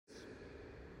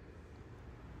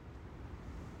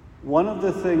One of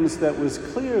the things that was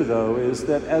clear, though, is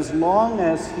that as long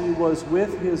as he was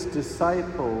with his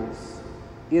disciples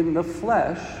in the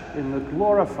flesh, in the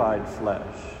glorified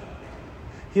flesh,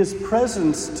 his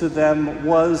presence to them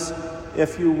was,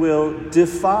 if you will,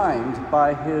 defined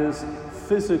by his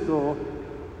physical,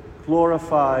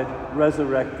 glorified,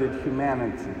 resurrected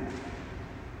humanity.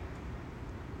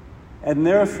 And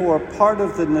therefore, part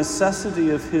of the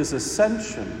necessity of his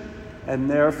ascension, and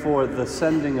therefore the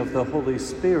sending of the Holy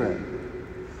Spirit,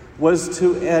 was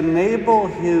to enable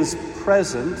his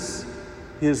presence,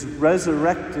 his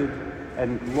resurrected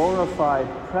and glorified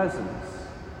presence,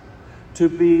 to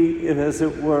be, as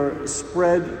it were,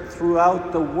 spread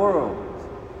throughout the world,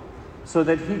 so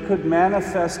that he could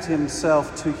manifest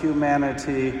himself to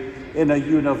humanity in a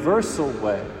universal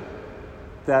way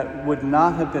that would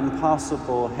not have been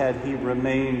possible had he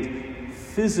remained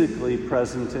physically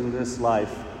present in this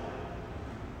life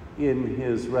in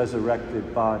his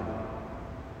resurrected body.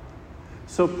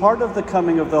 So part of the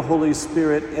coming of the Holy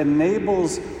Spirit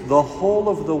enables the whole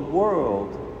of the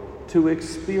world to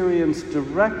experience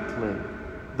directly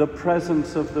the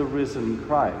presence of the risen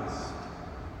Christ.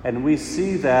 And we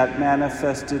see that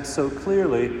manifested so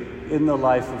clearly in the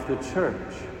life of the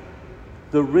church.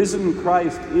 The risen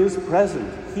Christ is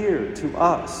present here to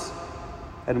us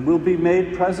and will be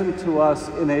made present to us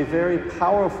in a very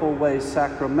powerful way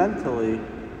sacramentally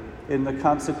in the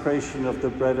consecration of the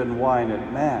bread and wine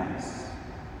at Mass.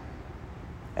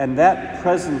 And that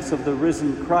presence of the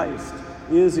risen Christ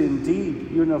is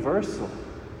indeed universal.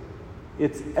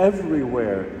 It's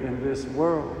everywhere in this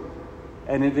world,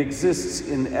 and it exists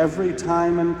in every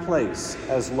time and place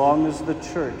as long as the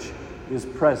church is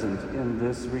present in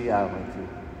this reality.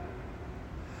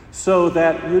 So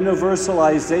that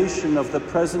universalization of the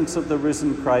presence of the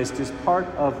risen Christ is part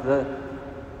of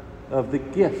the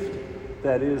gift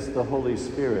that is the Holy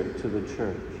Spirit to the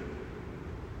church.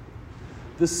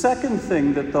 The second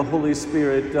thing that the Holy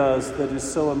Spirit does that is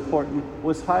so important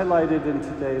was highlighted in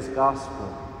today's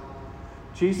gospel.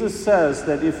 Jesus says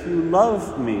that if you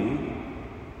love me,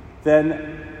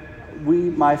 then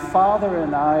my Father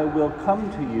and I will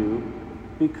come to you,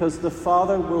 because the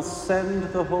Father will send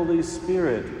the Holy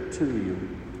Spirit to you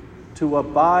to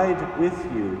abide with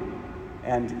you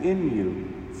and in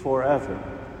you forever.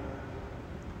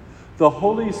 The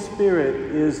Holy Spirit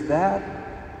is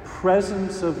that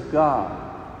presence of God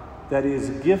that is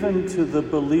given to the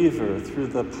believer through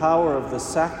the power of the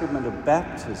sacrament of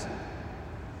baptism.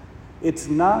 It's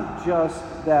not just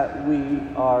that we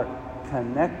are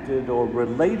connected or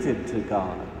related to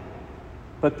God,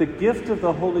 but the gift of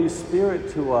the Holy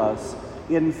Spirit to us,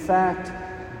 in fact,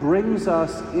 brings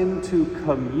us into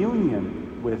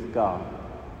communion with God,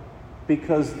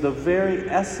 because the very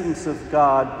essence of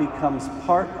God becomes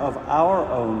part of our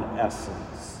own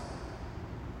essence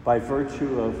by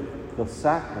virtue of the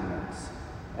sacraments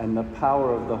and the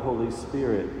power of the Holy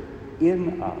Spirit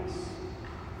in us.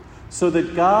 So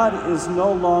that God is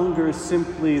no longer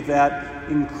simply that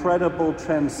incredible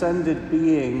transcendent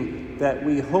being that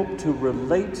we hope to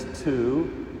relate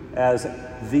to as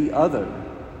the other.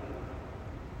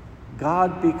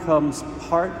 God becomes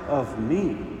part of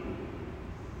me.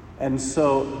 And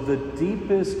so the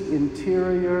deepest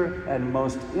interior and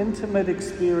most intimate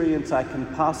experience I can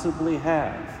possibly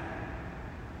have,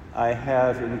 I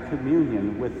have in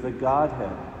communion with the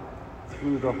Godhead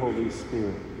through the Holy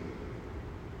Spirit.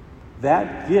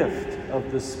 That gift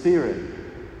of the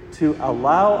Spirit to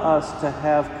allow us to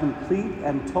have complete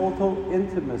and total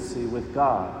intimacy with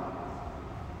God,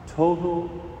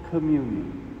 total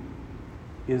communion,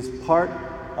 is part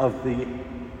of the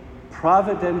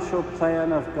providential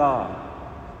plan of God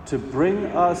to bring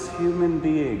us human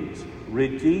beings,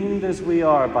 redeemed as we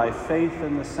are by faith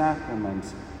in the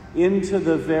sacraments, into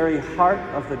the very heart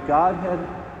of the Godhead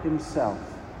himself,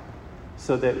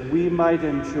 so that we might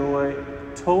enjoy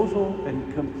total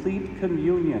and complete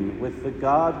communion with the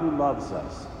God who loves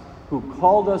us, who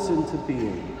called us into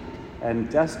being and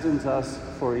destines us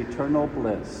for eternal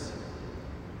bliss.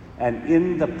 And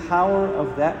in the power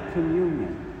of that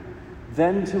communion,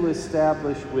 then to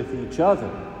establish with each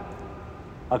other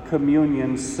a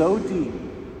communion so deep,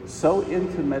 so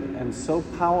intimate, and so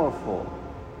powerful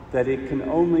that it can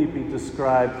only be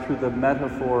described through the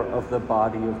metaphor of the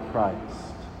body of Christ.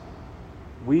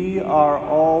 We are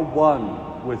all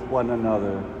one with one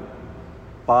another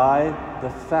by the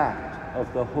fact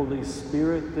of the Holy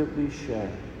Spirit that we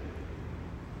share.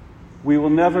 We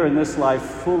will never in this life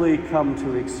fully come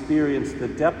to experience the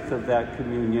depth of that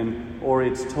communion or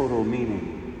its total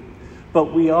meaning.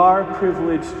 But we are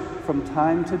privileged from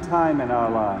time to time in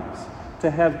our lives to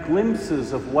have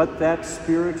glimpses of what that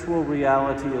spiritual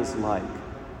reality is like.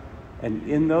 And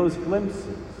in those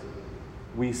glimpses,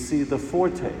 we see the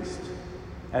foretaste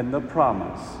and the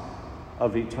promise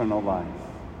of eternal life.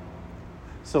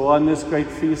 So on this great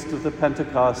feast of the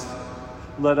Pentecost,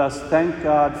 let us thank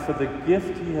God for the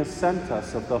gift he has sent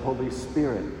us of the Holy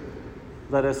Spirit.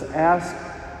 Let us ask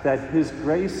that his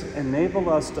grace enable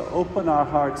us to open our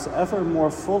hearts ever more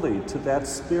fully to that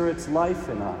Spirit's life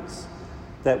in us,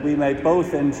 that we may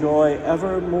both enjoy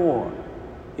ever more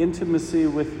intimacy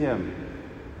with him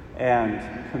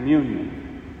and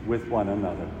communion with one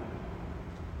another.